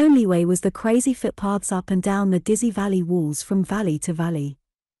 The only way was the crazy footpaths up and down the dizzy valley walls from valley to valley.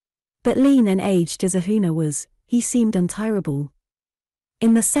 But lean and aged as Ahuna was, he seemed untirable.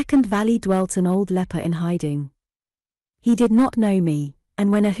 In the second valley dwelt an old leper in hiding. He did not know me,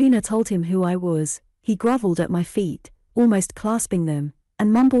 and when Ahuna told him who I was, he grovelled at my feet, almost clasping them,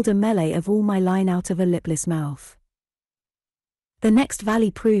 and mumbled a melee of all my line out of a lipless mouth. The next valley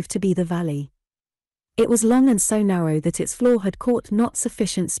proved to be the valley. It was long and so narrow that its floor had caught not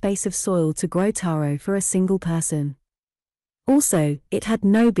sufficient space of soil to grow taro for a single person. Also, it had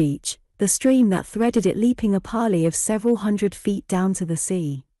no beach, the stream that threaded it leaping a pali of several hundred feet down to the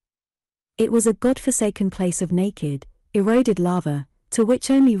sea. It was a god-forsaken place of naked, eroded lava, to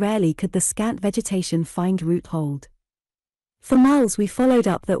which only rarely could the scant vegetation find roothold. For miles we followed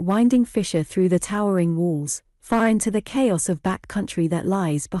up that winding fissure through the towering walls, far into the chaos of back country that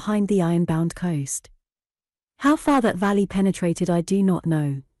lies behind the iron-bound coast. How far that valley penetrated I do not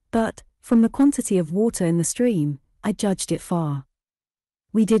know, but, from the quantity of water in the stream, I judged it far.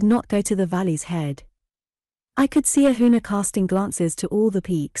 We did not go to the valley's head. I could see Ahuna casting glances to all the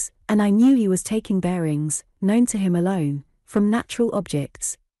peaks, and I knew he was taking bearings, known to him alone, from natural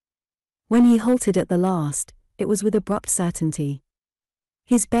objects. When he halted at the last, it was with abrupt certainty.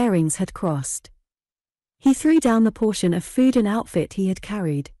 His bearings had crossed. He threw down the portion of food and outfit he had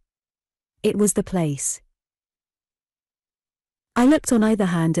carried. It was the place. I looked on either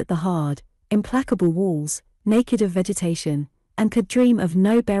hand at the hard, implacable walls, naked of vegetation, and could dream of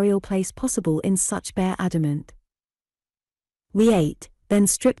no burial place possible in such bare adamant. We ate, then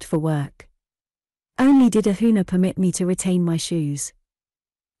stripped for work. Only did Ahuna permit me to retain my shoes.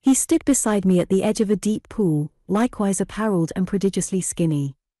 He stood beside me at the edge of a deep pool, likewise apparelled and prodigiously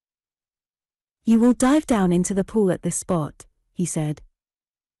skinny. "You will dive down into the pool at this spot," he said.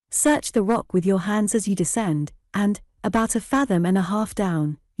 "Search the rock with your hands as you descend, and, about 1.5 fathoms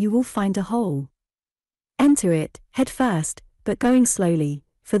down, you will find a hole. Enter it, head first, but going slowly,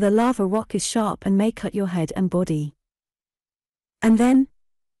 for the lava rock is sharp and may cut your head and body." "And then?"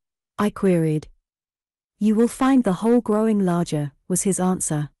 I queried. "You will find the hole growing larger," was his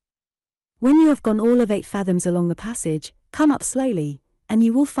answer. "When you have gone all of 8 fathoms along the passage, come up slowly, and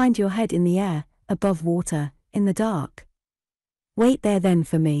you will find your head in the air, above water, in the dark. Wait there then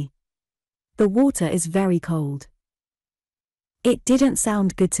for me. The water is very cold." It didn't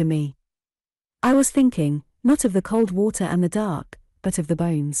sound good to me. I was thinking, not of the cold water and the dark, but of the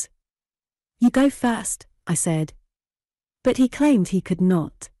bones. "You go first," I said. But he claimed he could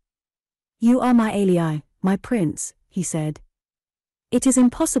not. "You are my alii, my prince," he said. "It is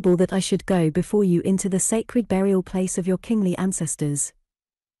impossible that I should go before you into the sacred burial place of your kingly ancestors."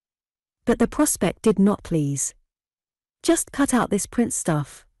 But the prospect did not please. "Just cut out this prince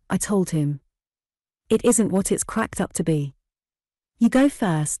stuff," I told him. "It isn't what it's cracked up to be. You go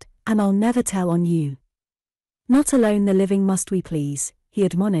first, and I'll never tell on you. Not alone the living must we please," he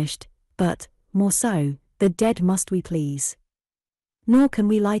admonished, "but, more so, the dead must we please. Nor can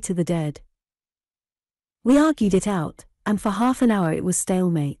we lie to the dead." We argued it out, and for half an hour it was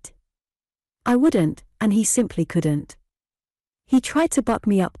stalemate. I wouldn't, and he simply couldn't. He tried to buck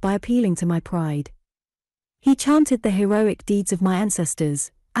me up by appealing to my pride. He chanted the heroic deeds of my ancestors,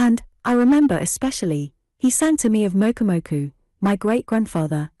 and, I remember especially, he sang to me of Mokomoku, my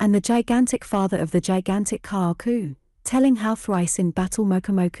great-grandfather and the gigantic father of the gigantic Kaaku, telling how thrice in battle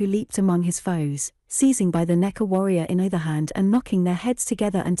Mokomoku leaped among his foes, seizing by the neck a warrior in either hand and knocking their heads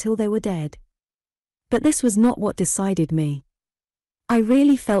together until they were dead. But this was not what decided me. I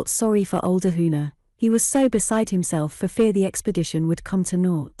really felt sorry for old Ahuna. He was so beside himself for fear the expedition would come to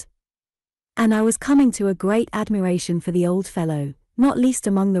naught. And I was coming to a great admiration for the old fellow, not least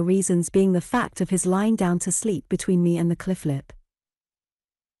among the reasons being the fact of his lying down to sleep between me and the cliff lip.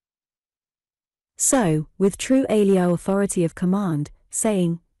 So, with true Alio authority of command,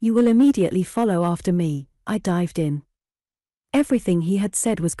 saying, "You will immediately follow after me," I dived in. Everything he had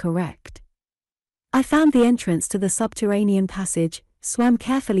said was correct. I found the entrance to the subterranean passage, swam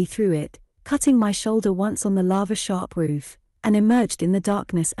carefully through it, cutting my shoulder once on the lava-sharp roof, and emerged in the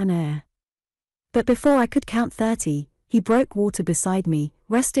darkness and air. But before I could count 30, he broke water beside me,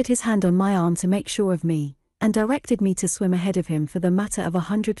 rested his hand on my arm to make sure of me, and directed me to swim ahead of him for the matter of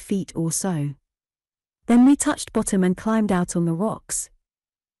 100 feet or so. Then we touched bottom and climbed out on the rocks.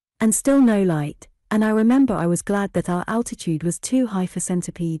 And still no light, and I remember I was glad that our altitude was too high for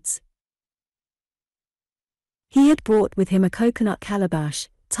centipedes. He had brought with him a coconut calabash,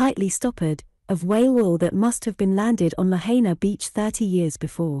 tightly stoppered, of whale oil that must have been landed on Lahaina Beach 30 years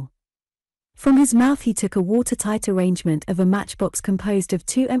before. From his mouth he took a watertight arrangement of a matchbox composed of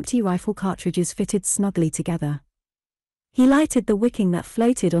 2 empty rifle cartridges fitted snugly together. He lighted the wicking that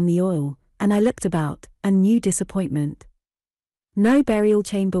floated on the oil, and I looked about, and knew disappointment. No burial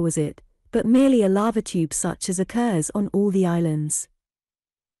chamber was it, but merely a lava tube such as occurs on all the islands.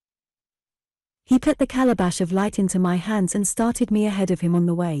 He put the calabash of light into my hands and started me ahead of him on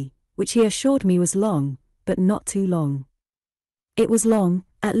the way, which he assured me was long, but not too long. It was long,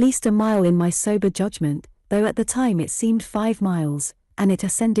 at least a mile in my sober judgment, though at the time it seemed 5 miles, and it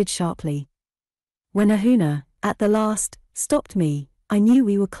ascended sharply. When Ahuna, at the last, stopped me, I knew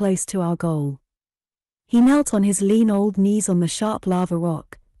we were close to our goal. He knelt on his lean old knees on the sharp lava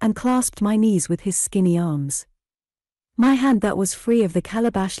rock, and clasped my knees with his skinny arms. My hand that was free of the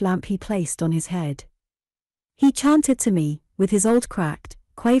calabash lamp he placed on his head. He chanted to me, with his old cracked,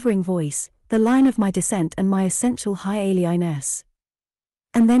 quavering voice, the line of my descent and my essential high alienness.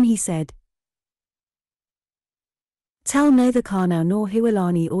 And then he said, "Tell neither Karnau nor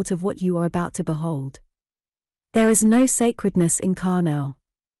Huilani aught of what you are about to behold. There is no sacredness in Karnau.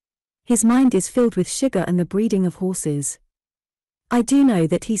 His mind is filled with sugar and the breeding of horses. I do know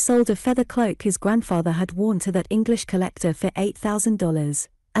that he sold a feather cloak his grandfather had worn to that English collector for $8,000,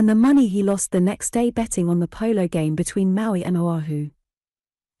 and the money he lost the next day betting on the polo game between Maui and Oahu.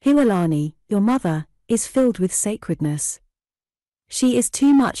 Huilani, your mother, is filled with sacredness. She is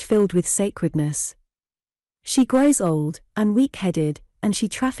too much filled with sacredness. She grows old, and weak-headed, and she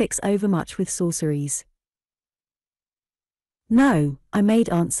traffics overmuch with sorceries." "No," I made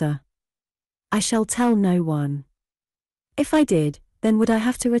answer. "I shall tell no one. If I did, then would I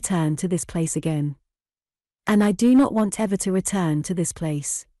have to return to this place again? And I do not want ever to return to this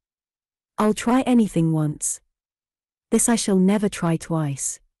place. I'll try anything once. This I shall never try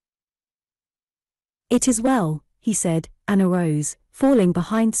twice." "It is well," he said, and arose, falling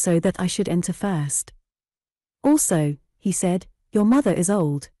behind so that I should enter first. "Also," he said, "your mother is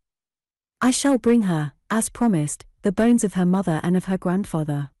old. I shall bring her, as promised, the bones of her mother and of her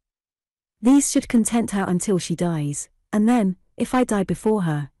grandfather. These should content her until she dies, and then, if I die before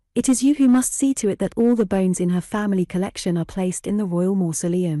her, it is you who must see to it that all the bones in her family collection are placed in the royal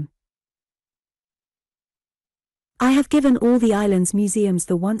mausoleum." I have given all the island's museums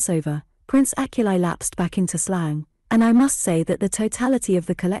the once-over. Prince Akulai lapsed back into slang, and I must say that the totality of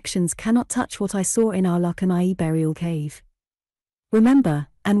the collections cannot touch what I saw in our Lakanai burial cave. Remember,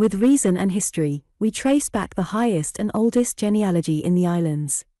 and with reason and history, we trace back the highest and oldest genealogy in the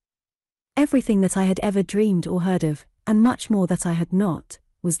islands. Everything that I had ever dreamed or heard of, and much more that I had not,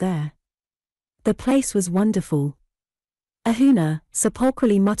 was there. The place was wonderful. Ahuna,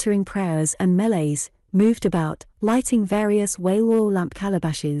 sepulchrally muttering prayers and melees, moved about, lighting various whale oil lamp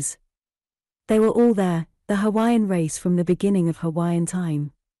calabashes. They were all there, the Hawaiian race from the beginning of Hawaiian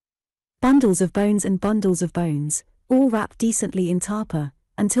time. Bundles of bones and bundles of bones, all wrapped decently in tapa,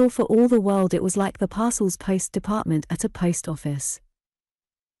 until for all the world it was like the parcels post department at a post office.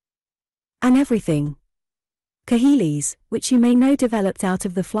 And everything. Kahilis, which you may know developed out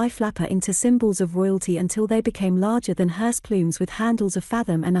of the fly flapper into symbols of royalty until they became larger than hearse plumes with handles a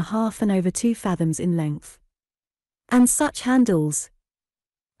fathom and a half and over 2 fathoms in length. And such handles.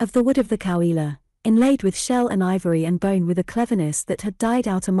 Of the wood of the kauila, inlaid with shell and ivory and bone with a cleverness that had died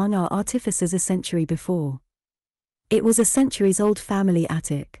out among our artificers a century before. It was a centuries-old family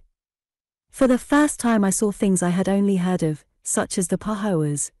attic. For the first time I saw things I had only heard of, such as the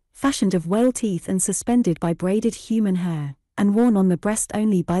pahoas, fashioned of whale teeth and suspended by braided human hair, and worn on the breast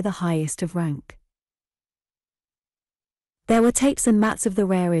only by the highest of rank. There were tapes and mats of the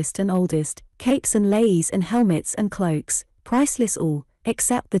rarest and oldest, capes and leis and helmets and cloaks, priceless all,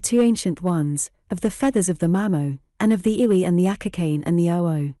 except the two ancient ones, of the feathers of the mamo, and of the iwi and the akakane and the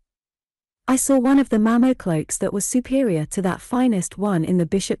oo. I saw one of the mamo cloaks that was superior to that finest one in the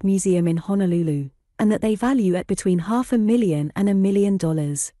Bishop Museum in Honolulu, and that they value at between $500,000 and $1 million.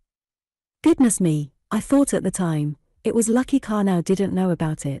 Goodness me, I thought at the time, it was lucky Karnow didn't know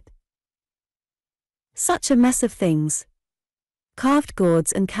about it. Such a mess of things. Carved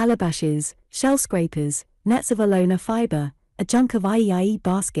gourds and calabashes, shell scrapers, nets of alona fiber, a junk of iei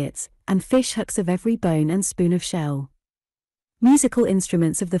baskets, and fish hooks of every bone and spoon of shell. Musical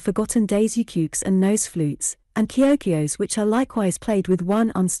instruments of the forgotten days ukukes and nose flutes, and kiokios which are likewise played with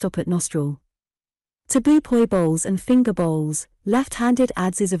one unstopped nostril. Taboo poi bowls and finger bowls, left-handed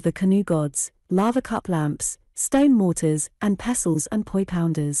adzes of the canoe gods, lava cup lamps, stone mortars and pestles and poi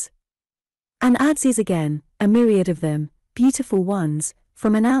pounders. And adzes again, a myriad of them, beautiful ones,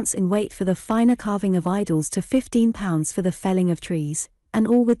 from an ounce in weight for the finer carving of idols to 15 pounds for the felling of trees, and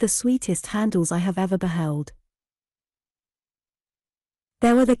all with the sweetest handles I have ever beheld.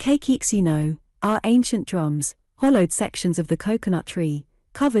 There were the keikis, you know, our ancient drums, hollowed sections of the coconut tree,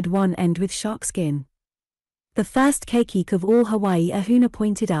 covered one end with shark skin. The first keikik of all Hawaii Ahuna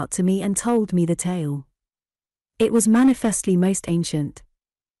pointed out to me and told me the tale. It was manifestly most ancient.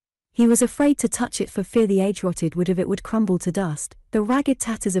 He was afraid to touch it for fear the age-rotted wood of it would crumble to dust, the ragged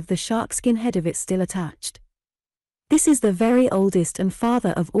tatters of the shark skin head of it still attached. This is the very oldest and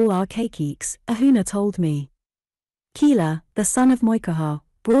father of all our keikiks, Ahuna told me. Kila, the son of Moikaha,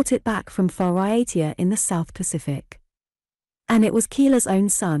 brought it back from far Raiatea in the South Pacific. And it was Kila's own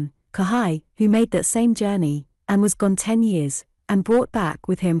son, Kahai, who made that same journey, and was gone 10 years, and brought back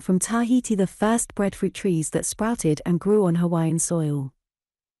with him from Tahiti the first breadfruit trees that sprouted and grew on Hawaiian soil.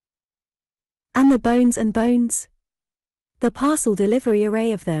 And the bones and bones? The parcel delivery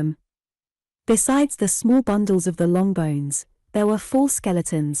array of them. Besides the small bundles of the long bones, there were 4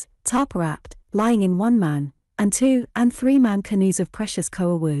 skeletons, tarpa-wrapped, lying in 1-man, and 2- and 3-man canoes of precious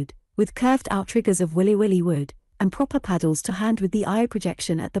koa wood, with curved outriggers of willy wood, and proper paddles to hand with the eye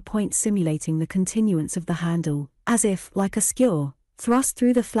projection at the point simulating the continuance of the handle, as if, like a skewer, thrust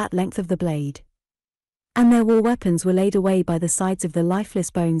through the flat length of the blade. And their war weapons were laid away by the sides of the lifeless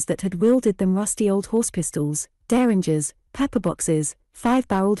bones that had wielded them: rusty old horse pistols, derringers, pepper boxes,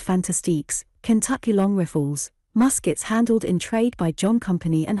 5-barreled fantastiques, Kentucky long rifles, muskets handled in trade by John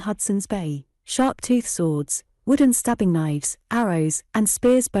Company and Hudson's Bay, sharp-toothed swords, wooden stabbing knives, arrows, and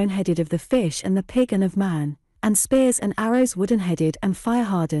spears bone-headed of the fish and the pig and of man, and spears and arrows wooden-headed and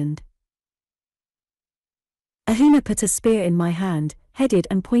fire-hardened. Ahuna put a spear in my hand, headed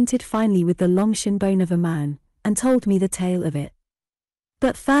and pointed finely with the long shin bone of a man, and told me the tale of it.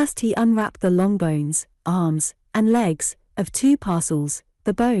 But first he unwrapped the long bones, arms, and legs, of 2 parcels,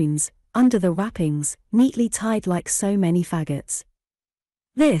 the bones, under the wrappings, neatly tied like so many faggots.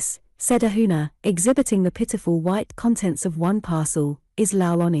 This, said Ahuna, exhibiting the pitiful white contents of one parcel, is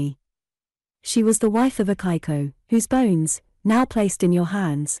Lauloni. She was the wife of a kaiko, whose bones, now placed in your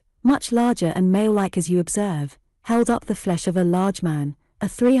hands, much larger and male-like as you observe, held up the flesh of a large man, a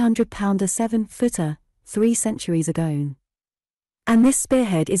 300-pounder 7-footer, 3 centuries ago. And this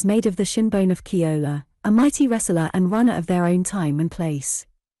spearhead is made of the shin bone of Keola, a mighty wrestler and runner of their own time and place.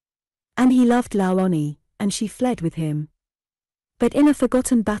 And he loved Lauloni, and she fled with him. But in a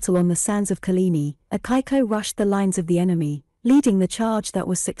forgotten battle on the sands of Kalini, a kaiko rushed the lines of the enemy, leading the charge that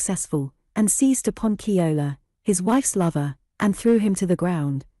was successful, and seized upon Keola, his wife's lover, and threw him to the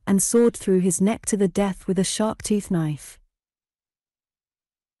ground, and sawed through his neck to the death with a sharp-toothed knife.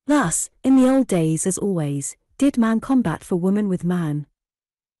 Thus, in the old days as always, did man combat for woman with man.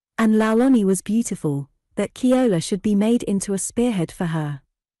 And Lauloni was beautiful, that Keola should be made into a spearhead for her.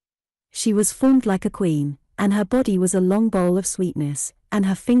 She was formed like a queen, and her body was a long bowl of sweetness, and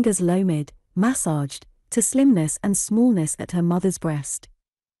her fingers loamid, massaged, to slimness and smallness at her mother's breast.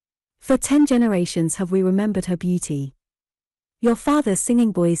 For 10 generations have we remembered her beauty. Your father's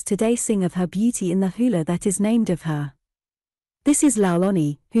singing boys today sing of her beauty in the hula that is named of her. This is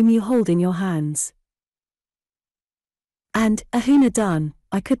Lauloni, whom you hold in your hands. And, Ahuna done,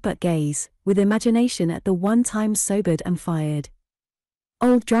 I could but gaze, with imagination at the one time sobered and fired.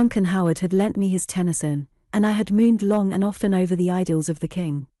 Old drunken Howard had lent me his Tennyson, and I had mooned long and often over the idyls of the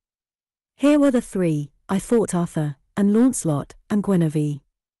king. Here were the three, I thought, Arthur, and Launcelot, and Guinevere.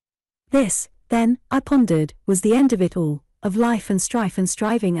 This, then, I pondered, was the end of it all, of life and strife and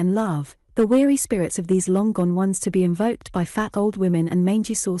striving and love, the weary spirits of these long-gone ones to be invoked by fat old women and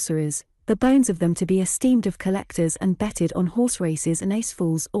mangy sorcerers, the bones of them to be esteemed of collectors and betted on horse races and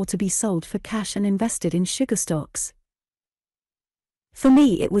ace-fools, or to be sold for cash and invested in sugar stocks. For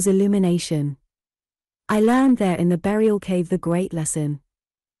me it was illumination. I learned there in the burial cave the great lesson.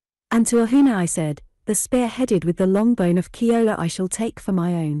 And to Ahuna I said, the spear headed with the long bone of Keola I shall take for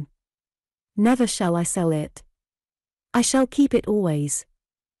my own. Never shall I sell it. I shall keep it always.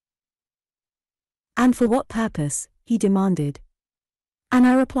 And for what purpose? He demanded. And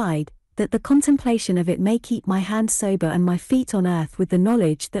I replied, that the contemplation of it may keep my hands sober and my feet on earth, with the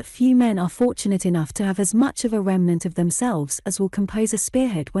knowledge that few men are fortunate enough to have as much of a remnant of themselves as will compose a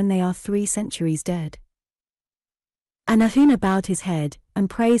spearhead when they are 3 centuries dead. And Ahuna bowed his head, and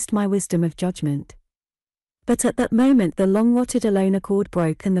praised my wisdom of judgment. But at that moment the long-rotted Alona cord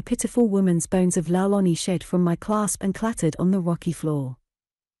broke, and the pitiful woman's bones of Laulani shed from my clasp and clattered on the rocky floor.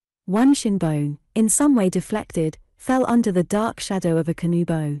 One shin bone, in some way deflected, fell under the dark shadow of a canoe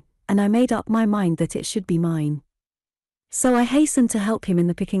bow, and I made up my mind that it should be mine. So I hastened to help him in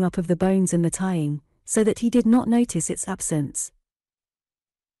the picking up of the bones and the tying, so that he did not notice its absence.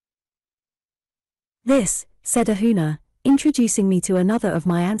 This, said Ahuna, introducing me to another of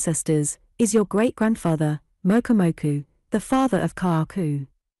my ancestors, is your great-grandfather, Mokomoku, the father of Kaaku.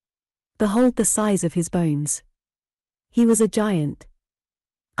 Behold the size of his bones. He was a giant.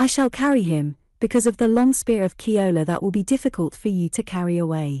 I shall carry him, because of the long spear of Keola that will be difficult for you to carry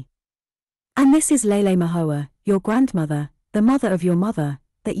away. And this is Lele Mahoa, your grandmother, the mother of your mother,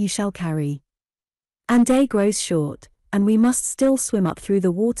 that you shall carry. And day grows short, and we must still swim up through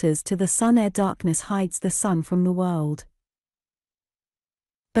the waters to the sun ere darkness hides the sun from the world.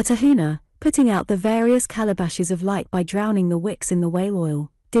 But Ahuna, putting out the various calabashes of light by drowning the wicks in the whale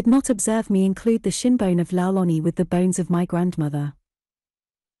oil, did not observe me include the shin bone of Laulani with the bones of my grandmother.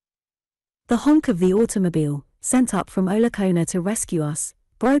 The honk of the automobile, sent up from Olakona to rescue us,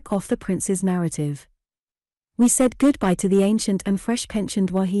 broke off the prince's narrative. We said goodbye to the ancient and fresh-pensioned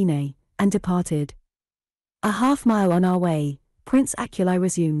Wahine, and departed. A half-mile on our way, Prince Akulai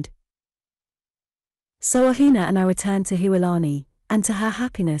resumed. So Ahuna and I returned to Hiwalani, and to her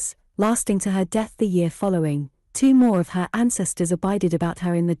happiness, lasting to her death the year following, 2 more of her ancestors abided about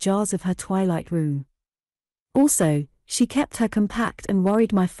her in the jars of her twilight room. Also, she kept her compact and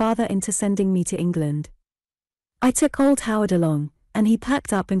worried my father into sending me to England. I took old Howard along, and he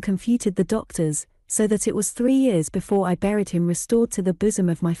packed up and confuted the doctors, so that it was 3 years before I buried him restored to the bosom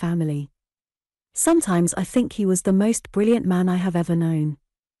of my family. Sometimes I think he was the most brilliant man I have ever known.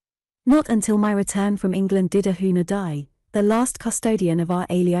 Not until my return from England did Ahuna die, the last custodian of our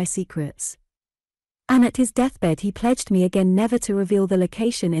Alii secrets. And at his deathbed he pledged me again never to reveal the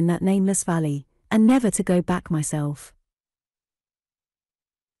location in that nameless valley, and never to go back myself.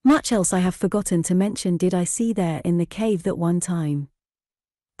 Much else I have forgotten to mention did I see there in the cave that one time.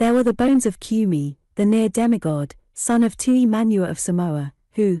 There were the bones of Kumi, the near demigod, son of Tui Manua of Samoa,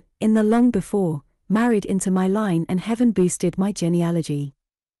 who, in the long before, married into my line and heaven boosted my genealogy.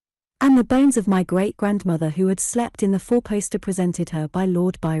 And the bones of my great-grandmother who had slept in the 4-poster presented her by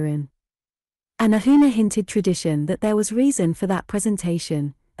Lord Byron. And Ahuna hinted tradition that there was reason for that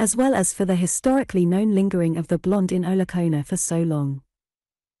presentation, as well as for the historically known lingering of the blonde in Olakona for so long.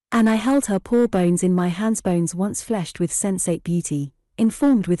 And I held her poor bones in my hands, bones once fleshed with sensate beauty,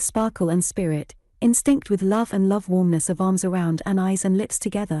 informed with sparkle and spirit, instinct with love and love warmness of arms around and eyes and lips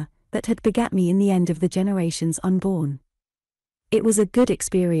together, that had begat me in the end of the generations unborn. It was a good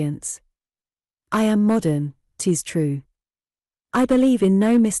experience. I am modern, 'tis true. I believe in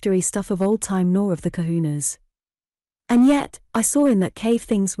no mystery stuff of old time nor of the kahunas. And yet, I saw in that cave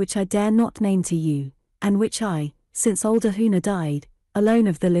things which I dare not name to you, and which I, since old Ahuna died, alone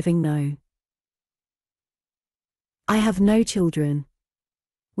of the living know. I have no children.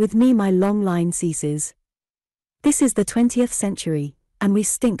 With me my long line ceases. This is the 20th century, and we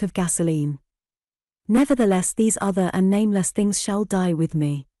stink of gasoline. Nevertheless these other and nameless things shall die with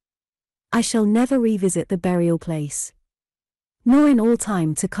me. I shall never revisit the burial place. Nor in all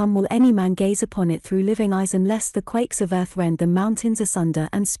time to come will any man gaze upon it through living eyes unless the quakes of earth rend the mountains asunder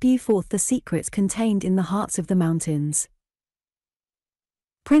and spew forth the secrets contained in the hearts of the mountains.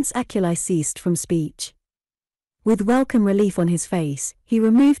 Prince Akulai ceased from speech. With welcome relief on his face, he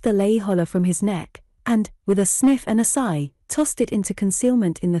removed the lei hola from his neck, and, with a sniff and a sigh, tossed it into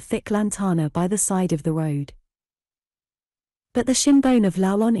concealment in the thick lantana by the side of the road. But the shin bone of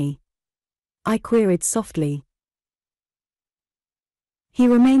Laulani? I queried softly. He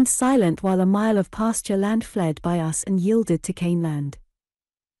remained silent while a mile of pasture land fled by us and yielded to cane land.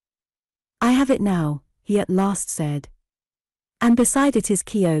 I have it now, he at last said. And beside it is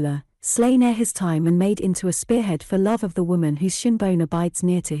Keola, slain ere his time and made into a spearhead for love of the woman whose shin bone abides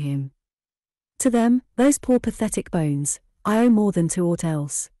near to him. To them, those poor pathetic bones, I owe more than to aught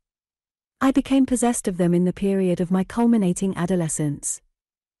else. I became possessed of them in the period of my culminating adolescence.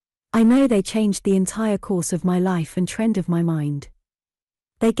 I know they changed the entire course of my life and trend of my mind.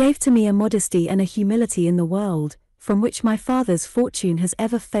 They gave to me a modesty and a humility in the world, from which my father's fortune has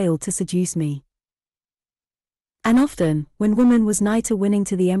ever failed to seduce me. And often, when woman was nigh to winning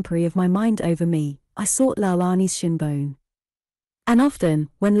to the empery of my mind over me, I sought Laulani's shin bone. And often,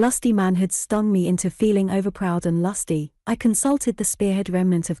 when lusty manhood stung me into feeling overproud and lusty, I consulted the spearhead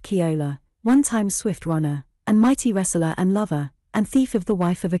remnant of Keola, one time swift runner, and mighty wrestler and lover, and thief of the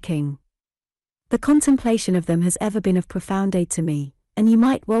wife of a king. The contemplation of them has ever been of profound aid to me, and you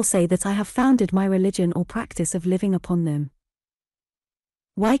might well say that I have founded my religion or practice of living upon them.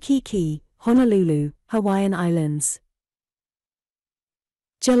 Waikiki, Honolulu, Hawaiian Islands.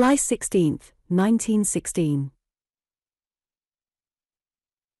 July 16, 1916.